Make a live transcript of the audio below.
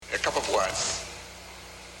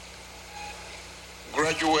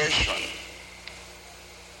graduation,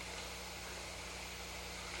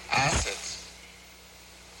 assets,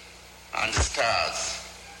 and stars.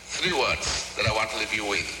 3 words that I want to leave you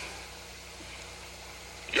with.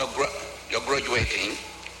 You're graduating.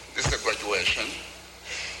 This is a graduation.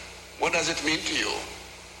 What does it mean to you?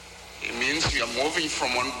 It means you're moving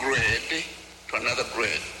from one grade to another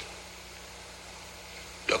grade.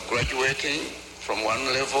 You're graduating from one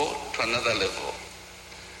level to another level.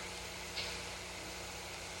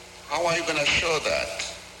 How are you going to show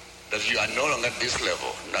that you are no longer at this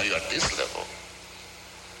level, now you're at this level?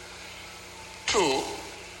 2,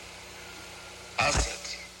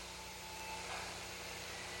 asset.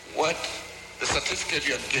 What the certificate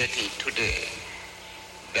you're getting today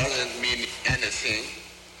doesn't mean anything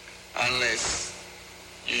unless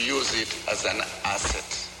you use it as an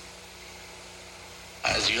asset.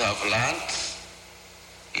 As you have learned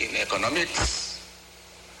in economics,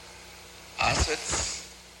 assets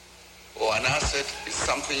or an asset is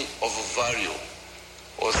something of value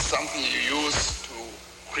or something you use to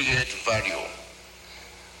create value.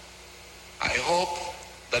 I hope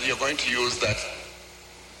that you're going to use that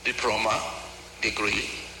diploma, degree,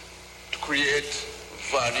 to create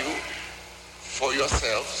value for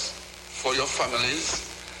yourselves, for your families,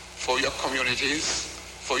 for your communities,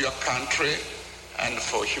 for your country, and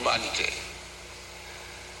for humanity.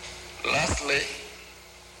 Lastly,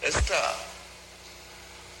 a star.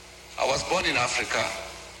 I was born in Africa,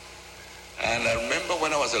 and I remember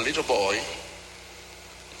when I was a little boy,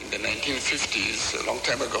 in the 1950s, a long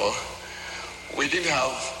time ago, we didn't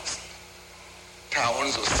have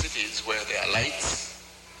towns or cities where there are lights.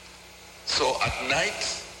 So at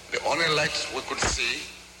night, the only light we could see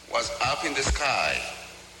was up in the sky.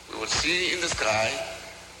 We would see in the sky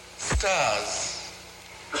stars,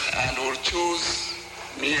 and we would choose,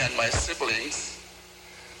 me and my siblings,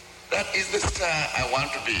 that is the star I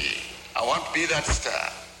want to be. I want to be that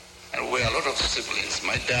star. And we're a lot of siblings.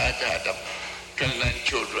 My dad had 29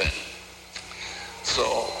 children.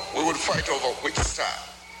 So we would fight over which star.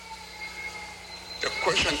 The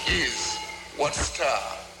question is, what star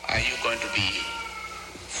are you going to be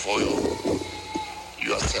for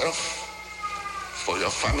yourself, for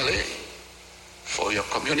your family, for your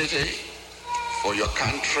community, for your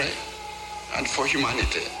country, and for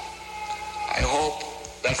humanity? I hope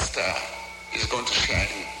that star is going to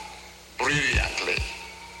shine brilliantly.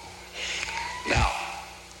 Now,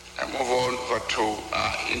 I move on to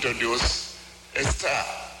introduce a star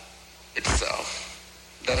itself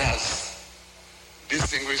that has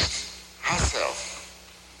distinguished herself,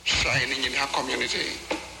 shining in her community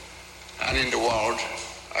and in the world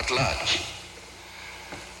at large.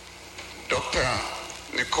 Dr.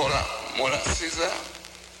 Nicola Mola Caesar,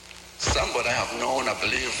 somebody I have known, I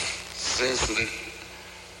believe, since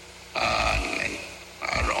I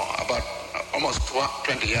don't know, about almost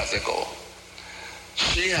 20 years ago.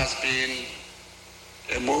 She has been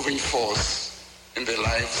a moving force in the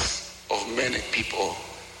lives of many people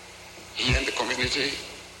here in the community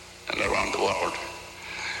and around the world.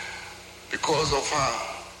 Because of her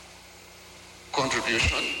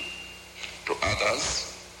contribution to others,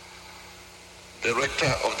 the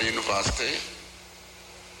rector of the university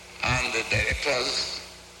and the directors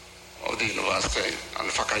of the university and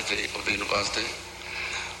the faculty of the university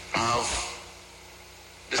have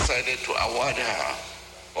decided to award her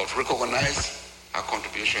or to recognize her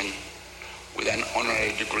contribution with an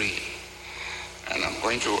honorary degree. And I'm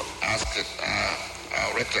going to ask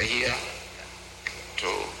our rector here to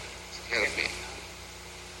help me.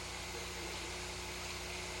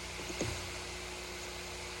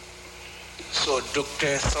 So,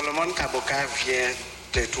 Dr. Solomon Kaboka vient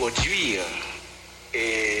d'introduire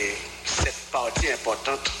cette partie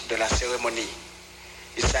importante de la cérémonie.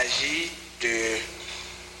 Il s'agit du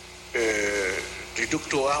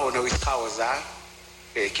doctorat honoris causa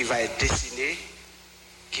qui va être décerné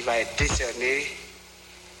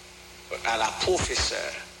à la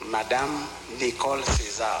professeure, Madame Nicole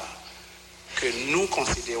César, que nous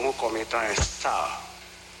considérons comme étant un star.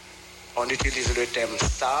 On utilise le terme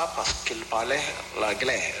star parce qu'il parlait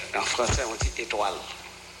l'anglais. En français, on dit étoile.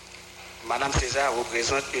 Madame César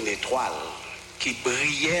représente une étoile qui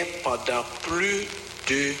brillait pendant plus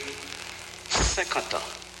de 50 ans,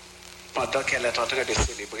 pendant qu'elle est en train de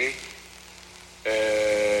célébrer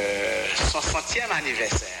son 100e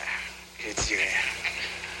anniversaire, je dirais.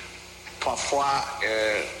 Parfois,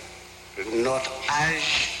 notre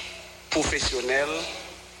âge professionnel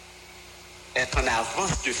est en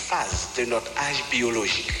avance de phase de notre âge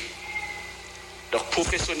biologique. Donc,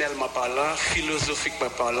 professionnellement parlant, philosophiquement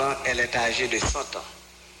parlant, elle est âgée de 100 ans.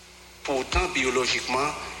 Pourtant,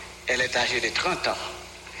 biologiquement, elle est âgée de 30 ans.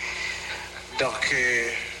 Donc,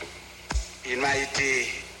 il m'a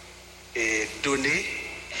été donné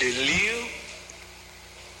de lire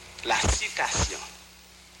la citation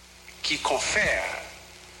qui confère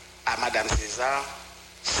à Madame César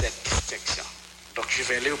cette distinction. Donc, je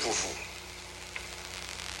vais lire pour vous.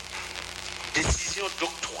 Décision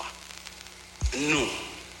d'octroi. Nous,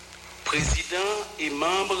 président et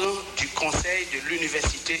membres du Conseil de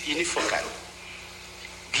l'Université unifocale,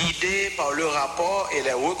 guidés par le rapport et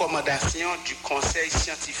les recommandations du Conseil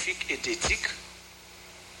scientifique et d'éthique,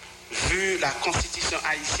 vu la Constitution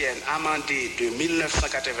haïtienne amendée de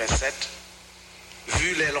 1987,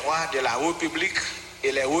 vu les lois de la République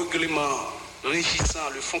et les règlements régissant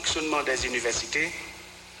le fonctionnement des universités,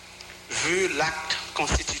 vu l'acte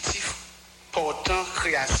constitutif portant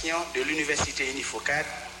création de l'Université unifocale,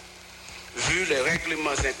 vu les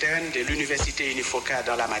règlements internes de l'Université unifocale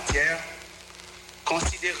dans la matière,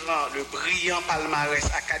 considérant le brillant palmarès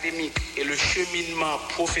académique et le cheminement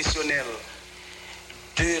professionnel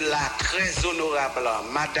de la très honorable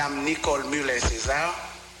Madame Nicole Muller-César,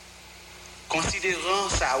 considérant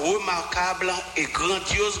sa remarquable et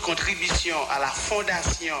grandiose contribution à la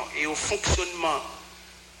fondation et au fonctionnement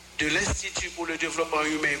de l'Institut pour le développement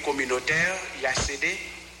humain et communautaire, IACD,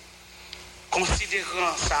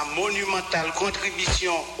 considérant sa monumentale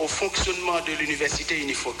contribution au fonctionnement de l'Université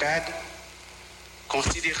unifocale,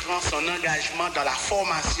 considérant son engagement dans la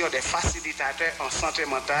formation des facilitateurs en santé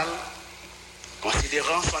mentale,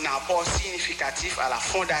 considérant son apport significatif à la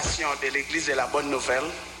fondation de l'Église de la Bonne Nouvelle,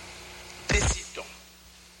 décidons,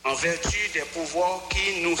 en vertu des pouvoirs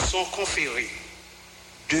qui nous sont conférés,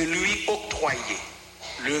 de lui octroyer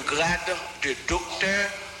le grade de docteur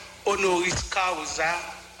honoris causa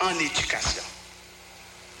en éducation,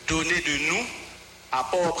 donné de nous à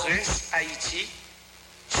Port-au-Prince, Haïti,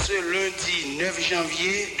 ce lundi 9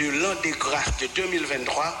 janvier de l'an de grâce de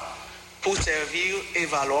 2023, pour servir et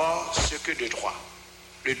valoir ce que de droit.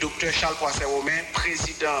 Le docteur Charles Poisset-Romain,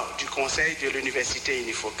 président du conseil de l'Université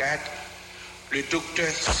unifocale, le docteur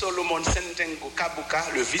Solomon Sentengo Kabuka,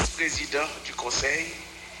 le vice-président du conseil,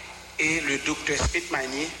 et le docteur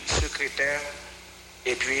Smith-Magny, secrétaire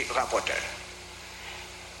et puis rapporteur.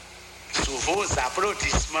 Sous vos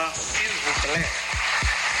applaudissements, s'il vous plaît.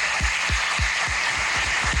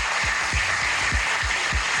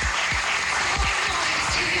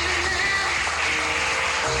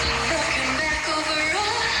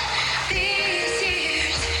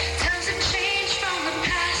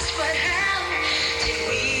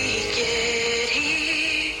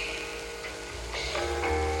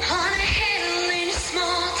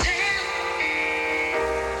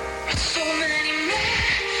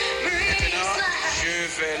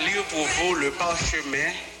 Pour vous le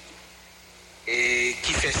parchemin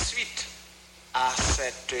qui fait suite à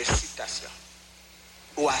cette citation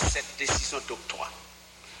ou à cette décision d'octroi.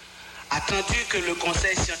 Attendu que le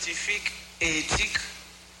conseil scientifique et éthique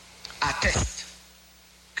atteste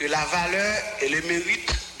que la valeur et le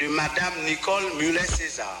mérite de Madame Nicole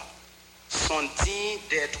Muller-César sont dignes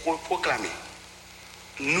d'être proclamés,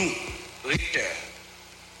 nous, recteurs,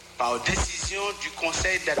 par décision du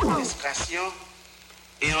conseil d'administration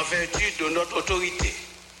et en vertu de notre autorité,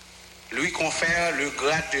 lui confère le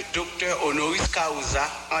grade de docteur honoris causa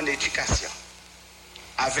en éducation,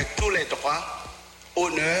 avec tous les droits,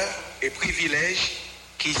 honneurs et privilèges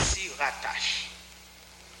qui s'y rattachent.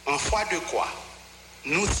 En foi de quoi,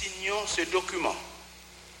 nous signons ce document,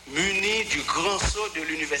 muni du grand sceau de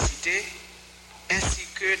l'université, ainsi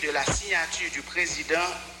que de la signature du président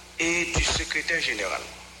et du secrétaire général.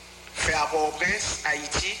 Fait à Port-au-Prince,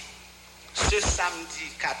 Haïti, ce samedi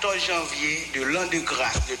 14 janvier de l'an de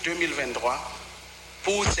grâce de 2023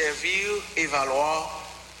 pour servir et valoir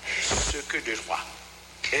ce que de droit.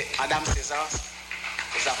 Et Madame César,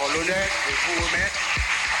 nous avons l'honneur de vous remettre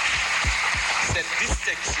cette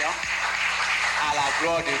distinction à la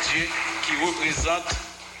gloire de Dieu qui représente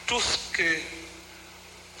tout ce que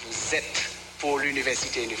vous êtes pour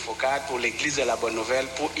l'Université unifocale, pour l'Église de la Bonne Nouvelle,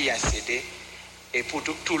 pour IACD et pour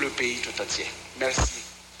tout le pays tout entier. Merci.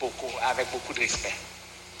 Avec beaucoup de respect.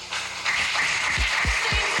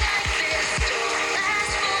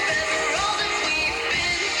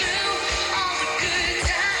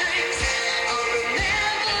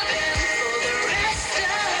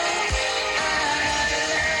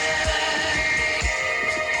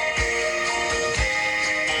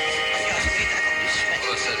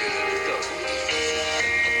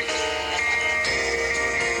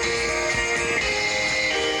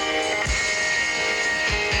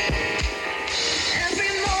 Every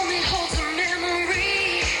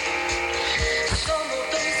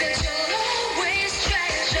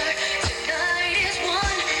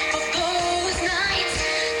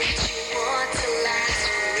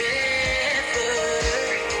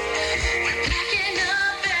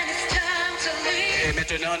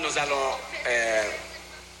maintenant, nous allons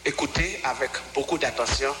écouter avec beaucoup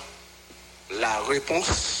d'attention la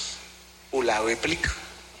réponse ou la réplique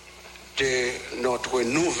de notre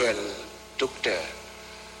nouvel docteur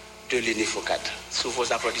de l'UNIFOCAD. Sous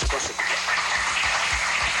vos applaudissements, s'il vous plaît.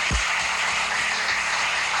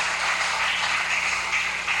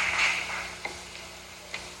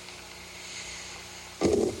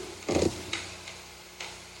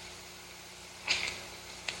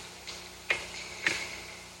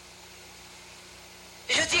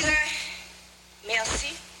 Je dirais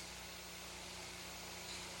merci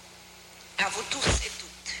à vous tous et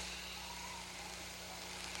toutes.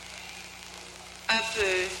 Un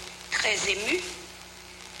peu très ému.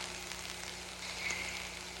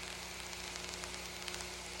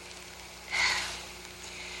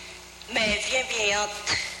 Mais bienveillante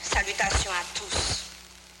salutation à tous.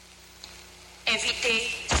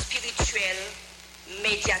 Invités spirituels,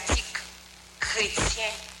 médiatiques,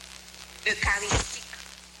 chrétiens, eucharistiques,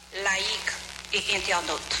 laïcs et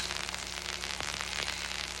internautes.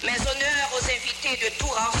 Mes honneurs aux invités de tout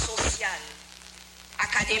rang social,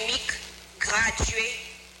 académiques, gradués,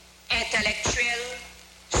 intellectuels,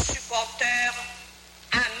 supporters,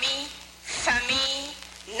 amis, familles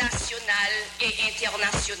nationales et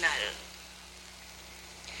internationales.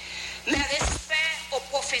 Mes respects aux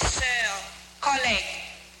professeurs, collègues,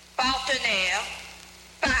 partenaires,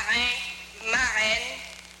 parrains, marraines,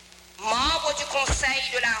 membres du conseil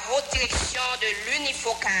de la haute direction de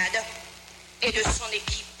l'UNIFOCAD et de son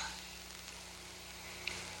équipe.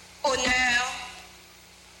 Honneur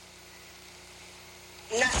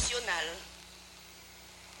national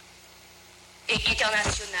et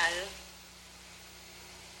international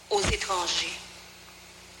aux étrangers.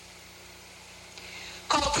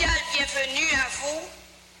 Cordial bienvenue à vous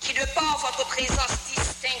qui, de par votre présence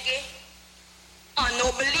distinguée,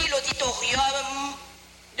 ennoblit l'auditorium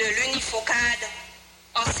de l'UNIFOCAD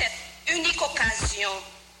en cette unique occasion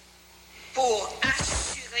pour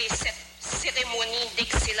assurer cette cérémonie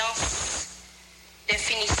d'excellence des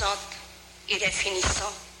finissantes et des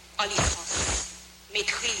finissants en licence,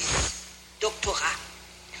 maîtrise, doctorat,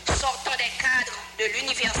 sortant des cadres de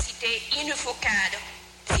l'université UNIFOCAD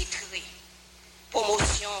titrée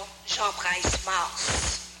Promotion Jean Price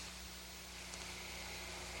Mars.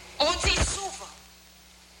 On dit souvent,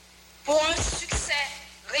 pour un succès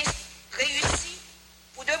réussi,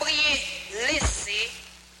 vous devriez laisser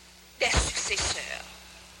des successeurs.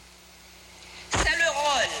 C'est le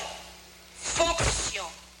rôle, fonction,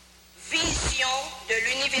 vision de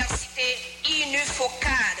l'université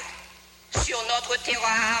UNIFOCAD sur notre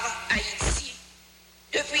terroir Haïti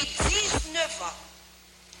depuis 19 ans,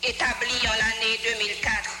 établi en l'année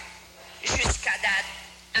 2004 jusqu'à date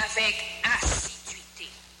avec assiduité.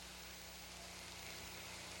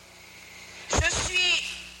 Je suis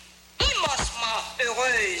immensement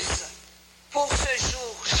heureuse pour ce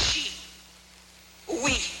jour J.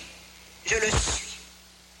 Oui, je le suis.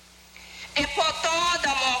 Important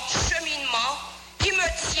dans mon cheminement qui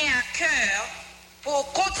me tient à cœur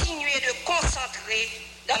pour continuer de concentrer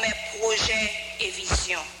dans mes projets et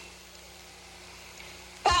visions.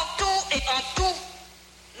 Partout et en tout,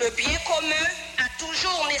 le bien commun a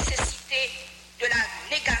toujours nécessité de la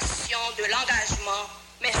négation, de l'engagement,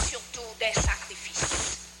 mais surtout des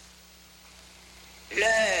sacrifices.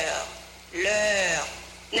 L'heure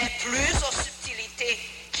n'est plus aux subtilités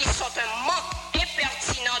qui sont un manque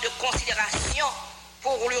impertinent de considération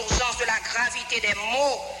pour l'urgence de la gravité des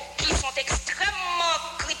mots qui sont extrêmement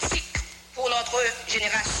critiques pour notre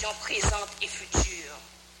génération présente et future.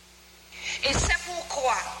 Et c'est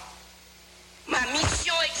pourquoi ma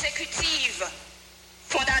mission exécutive,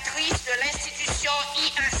 fondatrice de l'institution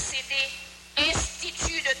IACD,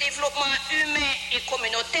 Institut de développement humain et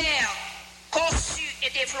communautaire, conçue et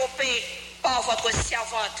développée par votre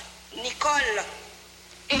servante Nicole,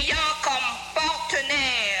 ayant comme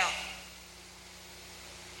partenaire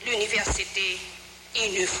l'université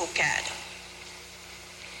UNIFOCAD.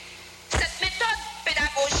 Cette méthode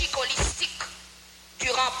pédagogique holistique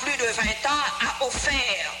durant plus de 20 ans a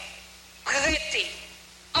offert, prêté,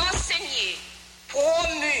 enseigné,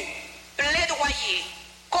 promu, plaidoyé,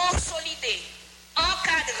 consolidé,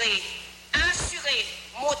 encadré, assuré,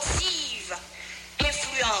 motive,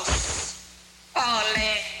 influence par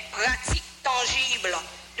les pratiques tangibles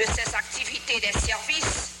de ces activités des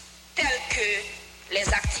services telles que les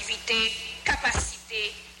activités,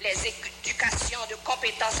 capacités, les éducations de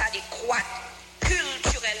compétences adéquates,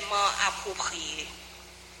 culturellement appropriées.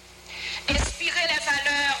 Inspirer les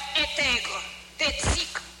valeurs intègres,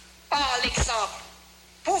 d'éthique par l'exemple,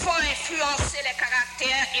 pouvant influencer les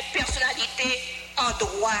caractères et personnalités en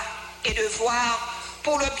droit et devoir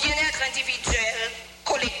pour le bien-être individuel,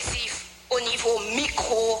 collectif, au niveau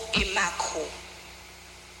micro et macro.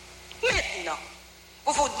 Maintenant,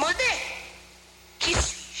 vous vous demandez, qui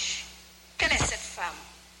suis-je? Quelle est cette femme?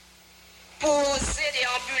 Poser,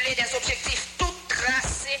 déambuler des objectifs tout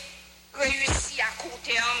tracés, réussis à court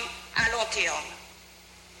terme, à long terme.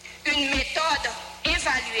 Une méthode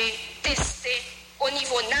évaluée, testée au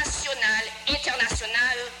niveau national,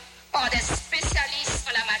 international, par des spécialistes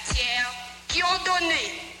en la matière qui ont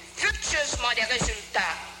donné fructueusement des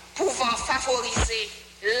résultats pouvant favoriser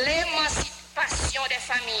l'émancipation des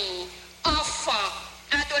familles, enfants,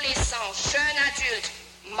 adolescents, jeunes adultes,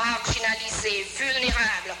 marginalisés,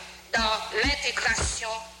 vulnérables, dans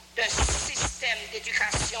l'intégration d'un système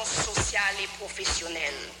d'éducation sociale et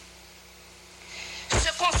professionnelle.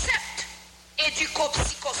 Ce concept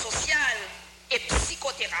éduco-psychosocial et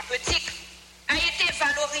psychothérapeutique a été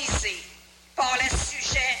valorisé par les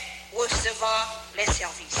sujets recevant les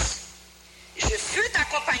services. Je fus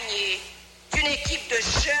accompagné d'une équipe de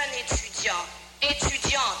jeunes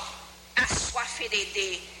étudiantes assoiffées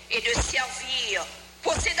d'aider et de servir,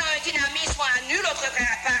 possédant un dynamisme à nul autre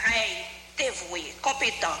pareil, dévoués,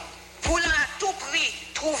 compétents, voulant à tout prix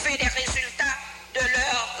trouver des résultats de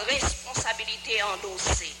leurs responsabilités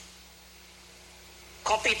endossées.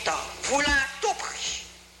 Compétents, voulant à tout prix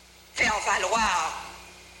faire valoir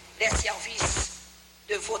les services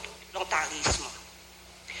de votre volontarisme.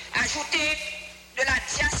 Ajoutez de la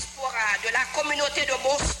diaspora, de la communauté de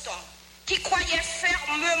Boston, qui croyait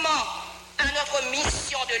fermement à notre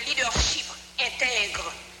mission de leadership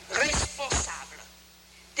intègre, responsable,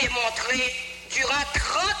 démontrée durant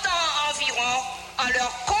 30 ans environ en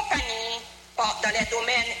leur compagnie dans les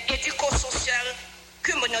domaines éduco-social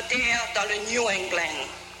communautaire dans le New England.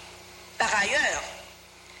 Par ailleurs,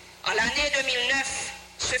 en l'année 2009,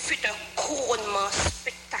 ce fut un couronnement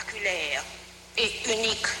spectaculaire et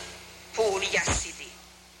unique pour l'IACD,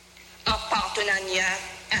 en partenariat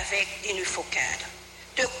avec l'UNIFOCAD,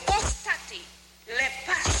 de constater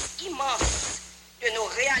l'impasse immense de nos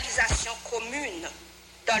réalisations communes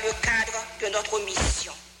dans le cadre de notre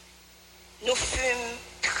mission. Nous fûmes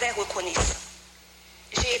très reconnaissants.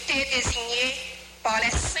 J'ai été désigné par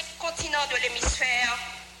les 5 continents de l'hémisphère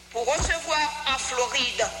pour recevoir en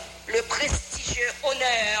Floride le prestigieux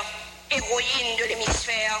honneur héroïne de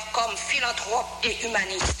l'hémisphère comme philanthrope et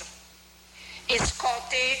humaniste.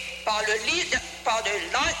 Escorté par le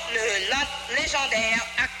légendaire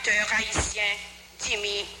acteur haïtien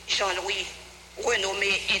Jimmy Jean-Louis,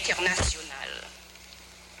 renommé international.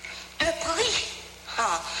 Un prix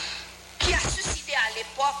qui a suscité à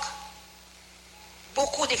l'époque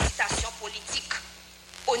beaucoup d'excitation politique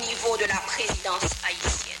au niveau de la présidence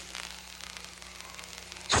haïtienne.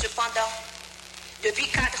 Cependant, depuis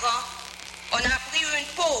 4 ans, on a pris une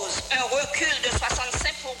pause, un recul de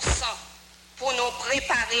 65% pour nous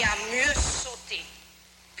préparer à mieux sauter,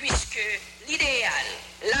 puisque l'idéal,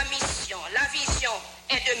 la mission, la vision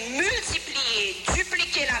est de multiplier,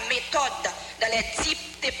 dupliquer la méthode dans les 10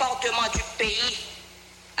 départements du pays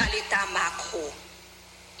à l'état macro.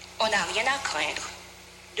 On n'a rien à craindre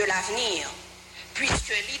de l'avenir,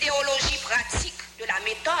 puisque l'idéologie pratique de la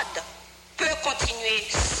méthode peut continuer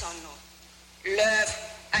sans nous. L'œuvre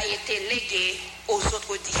a été léguée aux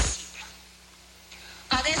autres disciples.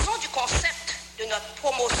 En raison du concept de notre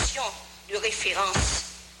promotion de référence,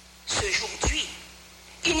 ce jour-là,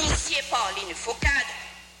 initié par l'UNIFOCAD,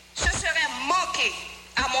 ce serait manquer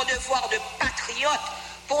à mon devoir de patriote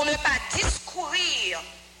pour ne pas discourir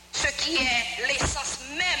ce qui est l'essence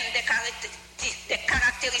même des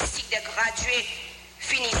caractéristiques des gradués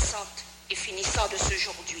finissantes et finissants de ce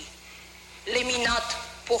jour-là. L'éminente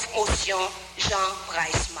promotion Jean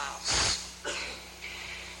Bryce Mars.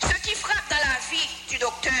 Ce qui frappe dans la vie du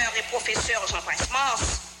docteur et professeur Jean Bryce Mars,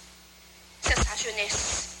 c'est sa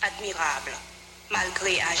jeunesse admirable,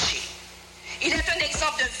 malgré âgé. Il est un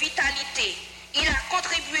exemple de vitalité. Il a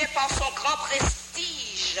contribué par son grand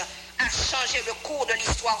prestige à changer le cours de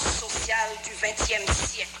l'histoire sociale du XXe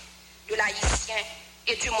siècle, de l'haïtien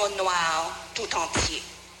et du monde noir tout entier.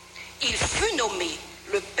 Il fut nommé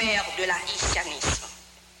le père de l'haïtianisme.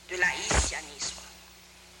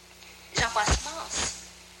 Jean Bryce Mars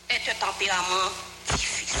est un tempérament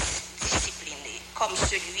discipliné, comme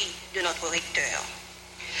celui de notre recteur.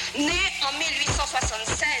 Né en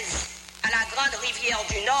 1876 à la Grande Rivière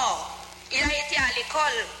du Nord, il a été à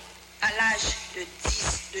l'école à l'âge de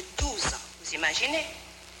 12 ans, vous imaginez?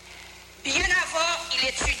 Bien avant, il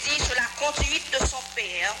étudie sur la conduite de son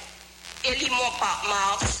père, Élimon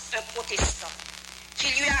Mars, un protestant, qui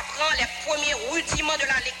lui apprend les premiers rudiments de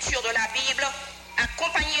la lecture de la Bible,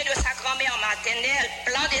 accompagné de sa grand-mère maternelle,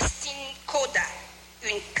 Clandestine Coda,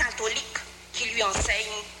 une catholique qui lui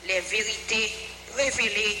enseigne les vérités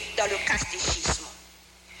révélées dans le catéchisme.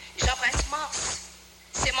 Jean-Baptiste Mars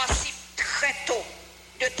s'émancipe très tôt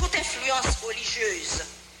de toute influence religieuse.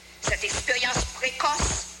 Cette expérience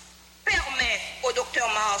précoce permet au docteur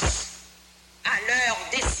Mars, à l'heure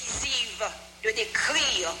décisive, de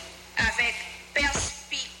décrire avec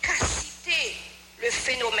perspicacité le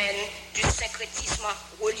phénomène du syncrétisme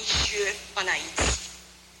religieux en Haïti.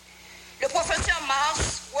 Le professeur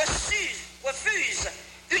Mars refuse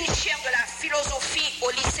une chaire de la philosophie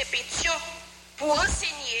au lycée Pétion pour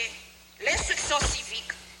enseigner l'instruction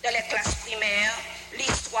civique dans les classes primaires,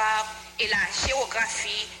 l'histoire et la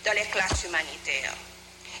géographie dans les classes humanitaires.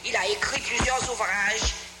 Il a écrit plusieurs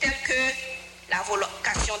ouvrages tels que La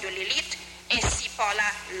vocation de l'élite, ainsi par là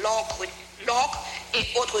l'encre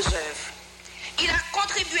et autres œuvres. Il a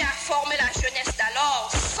contribué à former la jeunesse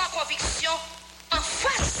d'alors sans conviction en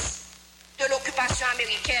face de l'occupation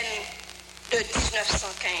américaine de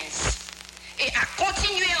 1915 et a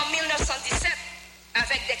continué en 1917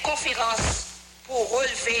 avec des conférences pour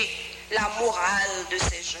relever la morale de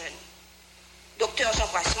ces jeunes. Docteur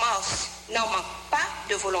Jean-Baptiste Mars n'en manque pas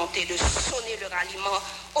de volonté de sonner le ralliement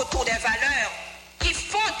autour des valeurs qui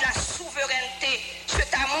fondent la souveraineté,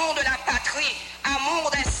 cet amour de la patrie, amour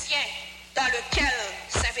des siens, dans lequel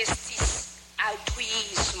s'investissent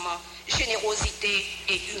altruisme, générosité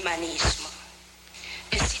et humanisme.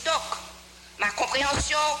 Ainsi donc, ma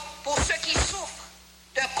compréhension pour ceux qui souffrent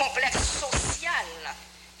d'un complexe social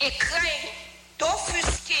et craignent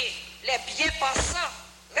d'offusquer les bien-pensants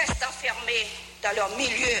restent enfermés dans leur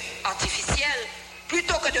milieu artificiel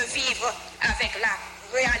plutôt que de vivre avec la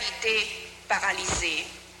réalité paralysée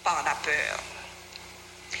par la peur.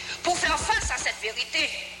 Pour faire face à cette vérité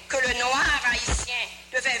que le noir haïtien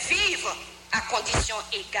devait vivre à conditions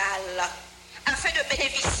égales, afin de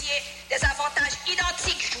bénéficier des avantages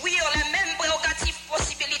identiques, jouir les mêmes prérogatives,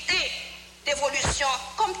 possibilités d'évolution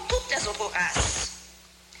comme toutes les autres races.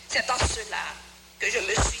 C'est en cela que je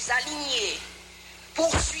me suis alignée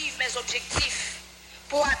pour suivre mes objectifs,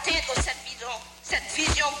 pour atteindre cette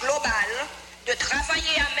vision globale de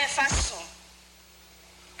travailler à mes façons,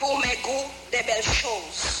 pour mes goûts des belles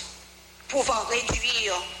choses, pouvant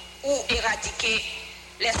réduire ou éradiquer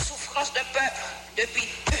les souffrances d'un peuple depuis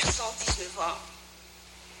 219 ans,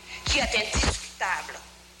 qui est indiscutable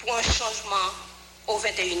pour un changement au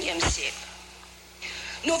XXIe siècle.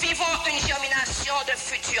 Nous vivons une germination de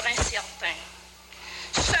futurs incertains.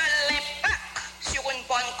 Seul l'impact sur une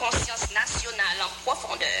bonne conscience nationale en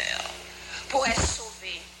profondeur pourrait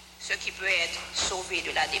sauver ce qui peut être sauvé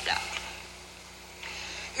de la débâcle.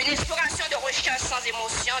 Une exploration de recherche sans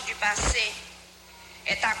émotion du passé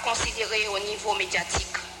est à considérer au niveau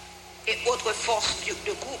médiatique et autres forces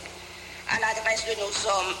de groupe à l'adresse de nos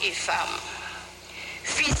hommes et femmes.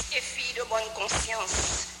 Fils et filles de bonne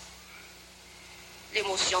conscience,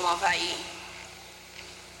 l'émotion m'envahit.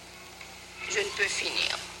 Je ne peux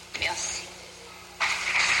finir. Merci.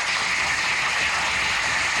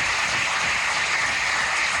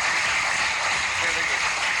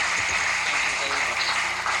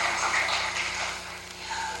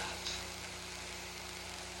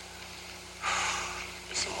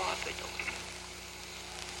 Laissez-moi un peu d'eau.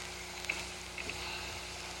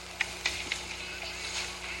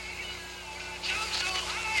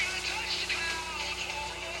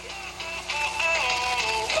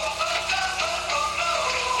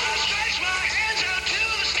 Stretch my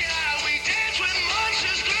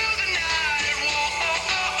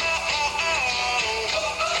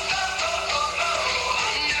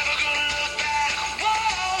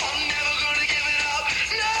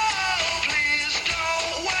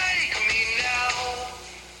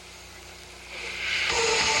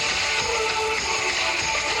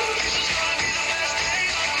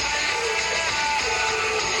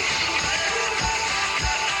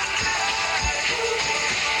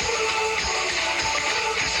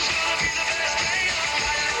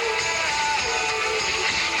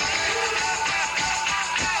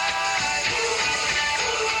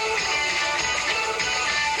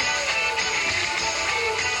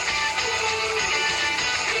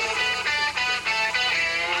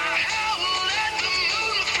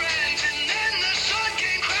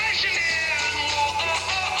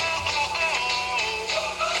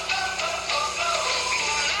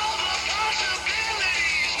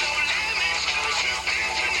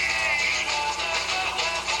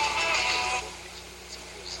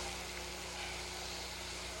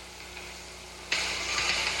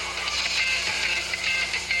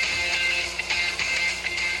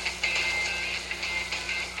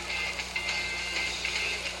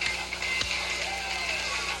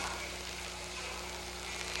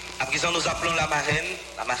présent, nous appelons la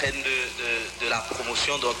marraine de la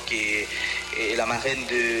promotion, donc, et la marraine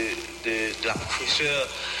de la professeure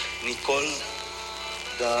Nicole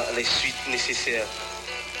dans les suites nécessaires.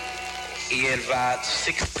 Et elle va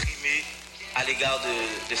s'exprimer à l'égard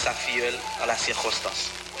de sa filleule en la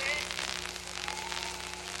circonstance.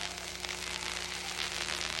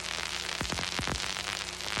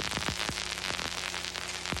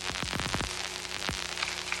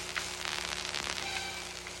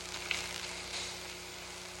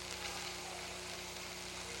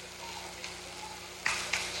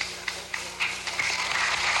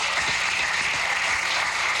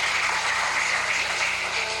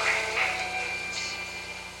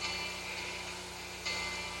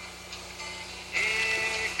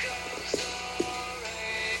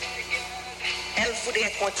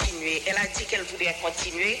 Continuer. Elle a dit qu'elle voudrait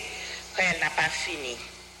continuer quand elle n'a pas fini.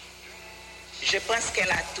 Je pense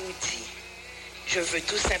qu'elle a tout dit. Je veux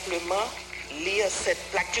tout simplement lire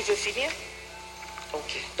cette plaque. Tu veux finir?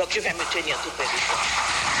 Ok. Donc je vais me tenir tout près de toi.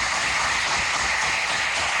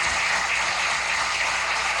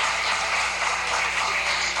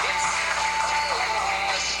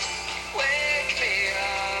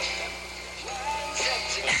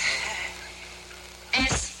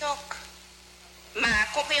 Ainsi donc, ma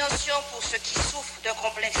compréhension pour ceux qui souffrent d'un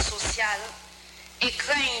complexe social et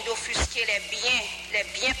craignent d'offusquer les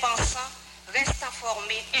bien-pensants, restent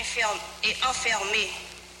informés et enfermés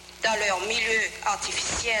dans leur milieu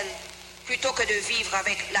artificiel plutôt que de vivre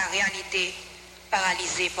avec la réalité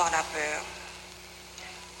paralysée par la peur.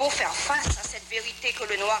 Pour faire face à cette vérité que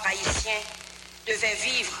le noir haïtien devait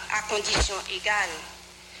vivre à conditions égales,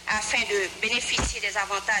 afin de bénéficier des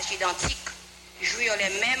avantages identiques, jouir les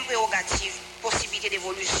mêmes prérogatives, possibilités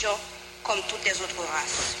d'évolution comme toutes les autres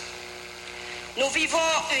races. Nous vivons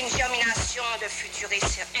une germination de futurs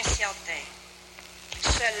incertains.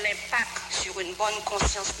 Seul l'impact sur une bonne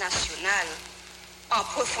conscience nationale en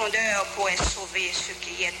profondeur pourrait sauver ce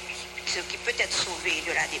qui peut être sauvé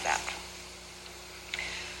de la débâcle.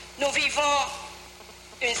 Nous vivons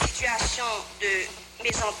une situation de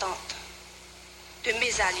mésentente, de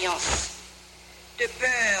mésalliance, de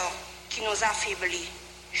peur qui nous affaiblit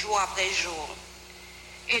jour après jour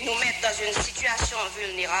et nous met dans une situation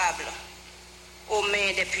vulnérable aux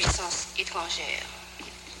mains des puissances étrangères.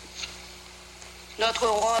 Notre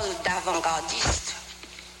rôle d'avant-gardiste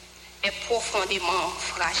est profondément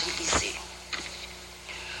fragilisé.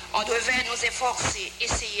 On devait nous efforcer,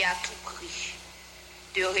 essayer à tout prix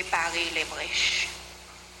de réparer les brèches.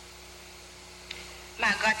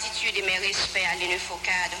 Ma gratitude et mes respects à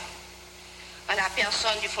l'UNEFOCAD, à la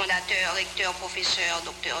personne du fondateur, recteur, professeur,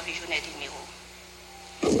 docteur Vijonnet Dimiro.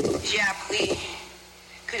 J'ai appris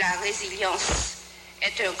que la résilience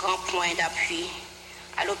est un grand point d'appui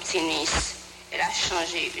à l'optimisme. Elle a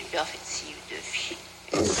changé une perspective de vie.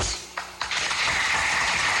 Merci.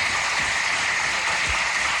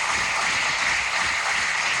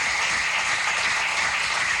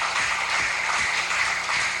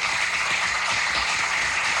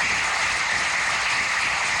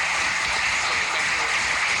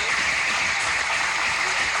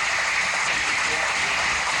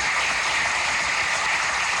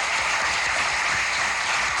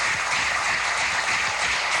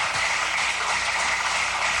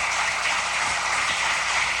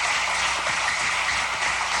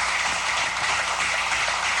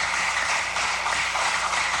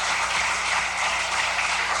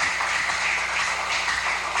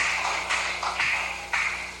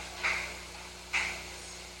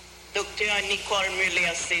 Nicole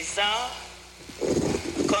Muller-César,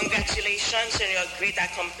 congratulations on your great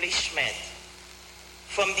accomplishment.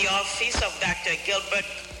 From the office of Dr. Gilbert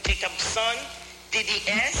Jacobson,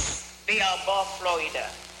 DDS, Bay Arbor, Florida.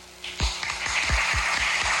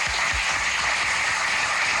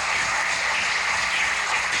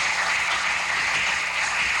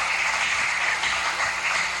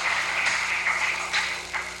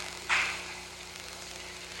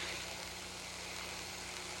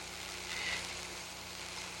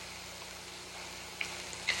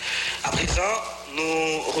 À présent,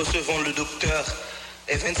 nous recevons le docteur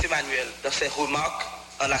Evans Emmanuel. Dans ses remarques,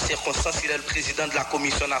 en la circonstance, il est le président de la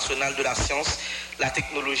Commission nationale de la science, la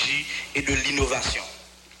technologie et de l'innovation.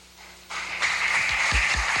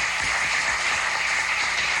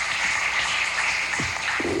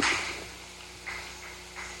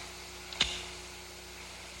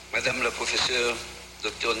 Madame la professeure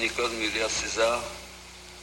Dr Nicole Muller-César,